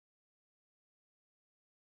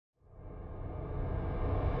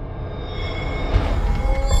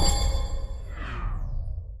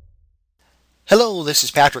Hello, this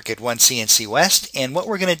is Patrick at OneCNC West, and what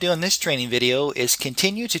we're going to do in this training video is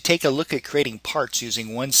continue to take a look at creating parts using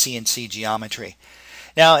OneCNC geometry.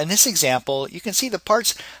 Now, in this example, you can see the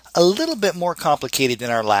part's a little bit more complicated than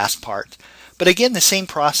our last part. But again, the same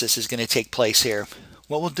process is going to take place here.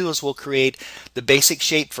 What we'll do is we'll create the basic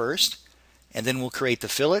shape first, and then we'll create the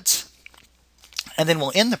fillets, and then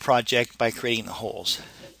we'll end the project by creating the holes.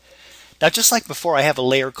 Now, just like before, I have a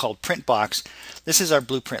layer called Print Box. This is our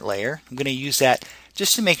blueprint layer. I'm going to use that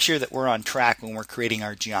just to make sure that we're on track when we're creating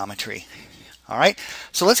our geometry. All right,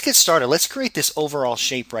 so let's get started. Let's create this overall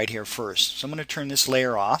shape right here first. So I'm going to turn this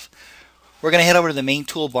layer off. We're going to head over to the main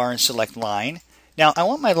toolbar and select line. Now, I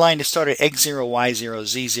want my line to start at X0, Y0,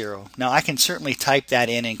 Z0. Now, I can certainly type that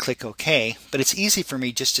in and click OK, but it's easy for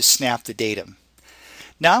me just to snap the datum.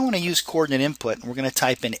 Now, I want to use coordinate input, and we're going to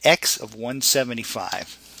type in X of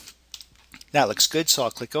 175. That looks good, so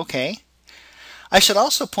I'll click OK. I should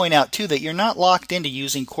also point out too that you're not locked into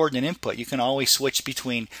using coordinate input. You can always switch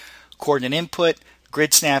between coordinate input,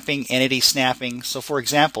 grid snapping, entity snapping. So for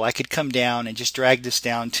example, I could come down and just drag this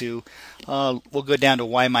down to, we'll go down to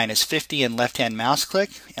Y minus 50 and left hand mouse click,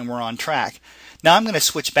 and we're on track. Now I'm going to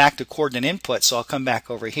switch back to coordinate input, so I'll come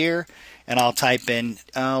back over here and I'll type in,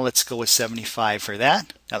 let's go with 75 for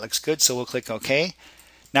that. That looks good, so we'll click OK.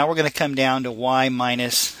 Now we're going to come down to Y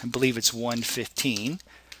minus, I believe it's 115.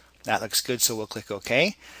 That looks good, so we'll click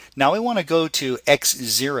OK. Now we want to go to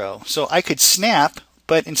X0. So I could snap,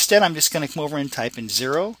 but instead I'm just going to come over and type in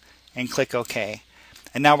 0 and click OK.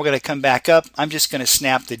 And now we're going to come back up. I'm just going to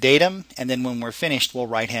snap the datum, and then when we're finished, we'll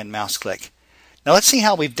right-hand mouse click. Now let's see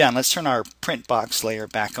how we've done. Let's turn our print box layer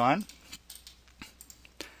back on.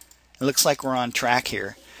 It looks like we're on track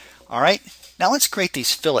here. All right. Now let's create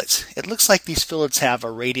these fillets. It looks like these fillets have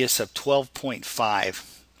a radius of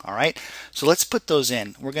 12.5. All right, so let's put those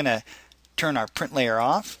in. We're going to turn our print layer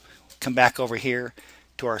off, come back over here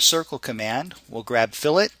to our circle command. We'll grab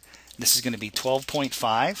fillet. This is going to be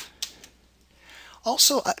 12.5.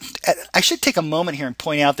 Also, I should take a moment here and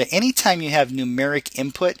point out that anytime you have numeric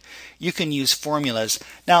input, you can use formulas.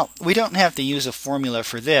 Now, we don't have to use a formula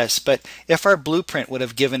for this, but if our blueprint would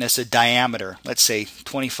have given us a diameter, let's say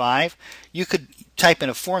 25, you could type in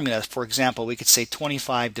a formula. For example, we could say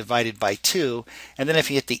 25 divided by 2, and then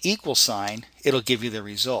if you hit the equal sign, it'll give you the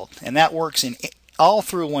result. And that works in all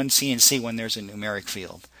through OneCNC when there's a numeric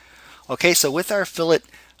field. Okay, so with our fillet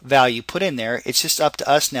value put in there, it's just up to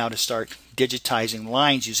us now to start digitizing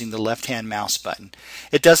lines using the left-hand mouse button.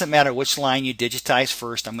 It doesn't matter which line you digitize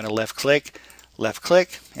first. I'm going to left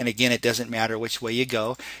click, and again, it doesn't matter which way you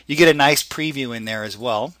go. You get a nice preview in there as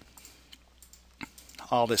well.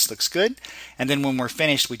 All this looks good, and then when we're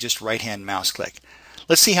finished, we just right-hand mouse click.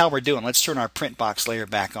 Let's see how we're doing. Let's turn our print box layer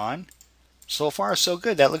back on. So far, so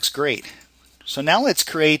good. That looks great. So now let's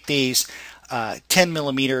create these 10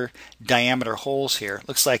 millimeter diameter holes here.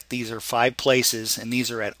 Looks like these are 5 places, and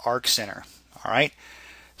these are at arc center. All right,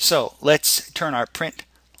 so let's turn our print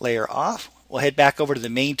layer off. We'll head back over to the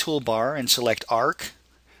main toolbar and select arc.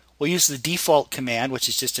 We'll use the default command, which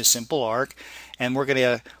is just a simple arc, and we're going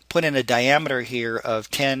to put in a diameter here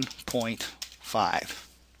of 10.5.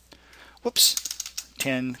 Whoops,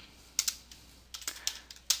 10.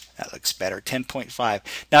 That looks better, 10.5.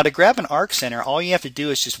 Now to grab an arc center, all you have to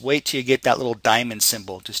do is just wait till you get that little diamond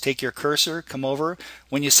symbol. Just take your cursor, come over.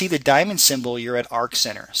 When you see the diamond symbol, you're at arc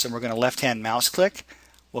center. So we're going to left-hand mouse click.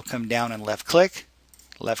 We'll come down and left click.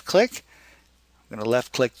 I'm going to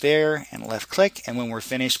left click there and left click. And when we're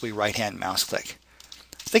finished, we right-hand mouse click.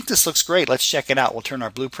 I think this looks great. Let's check it out. We'll turn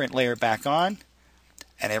our blueprint layer back on,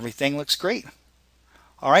 and everything looks great.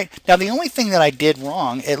 All right, now the only thing that I did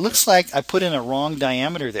wrong, it looks like I put in a wrong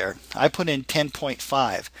diameter there. I put in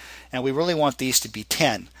 10.5, and we really want these to be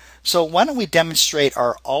 10. So why don't we demonstrate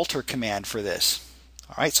our alter command for this?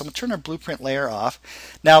 All right, so I'm going to turn our blueprint layer off.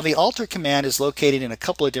 Now the alter command is located in a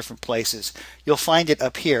couple of different places. You'll find it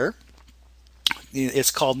up here.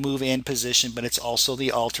 It's called move in position, but it's also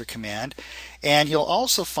the alter command. And you'll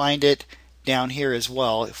also find it down here as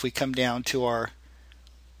well. If we come down to our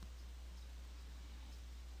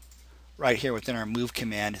right here within our move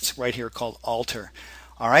command, it's right here called alter.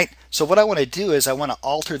 All right, so what I want to do is I want to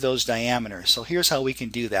alter those diameters. So here's how we can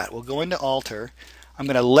do that. We'll go into alter. I'm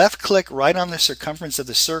going to left click right on the circumference of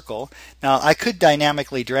the circle. Now I could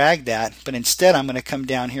dynamically drag that, but instead I'm going to come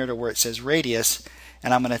down here to where it says radius,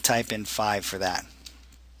 and I'm going to type in 5 for that.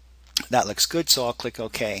 That looks good, so I'll click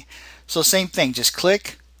OK. So same thing, just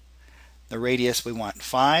click the radius. We want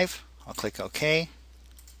 5. I'll click OK.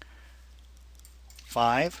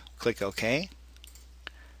 5, click OK.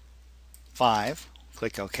 5,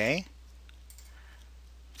 click OK.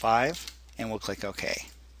 5, and we'll click OK.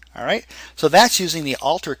 All right, so that's using the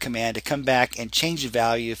alter command to come back and change the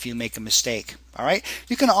value if you make a mistake. All right,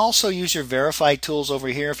 you can also use your verify tools over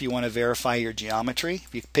here if you want to verify your geometry.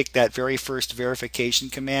 If you pick that very first verification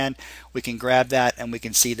command, we can grab that and we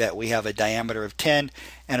can see that we have a diameter of 10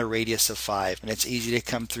 and a radius of 5, and it's easy to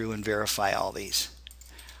come through and verify all these.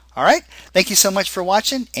 All right, thank you so much for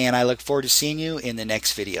watching, and I look forward to seeing you in the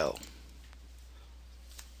next video.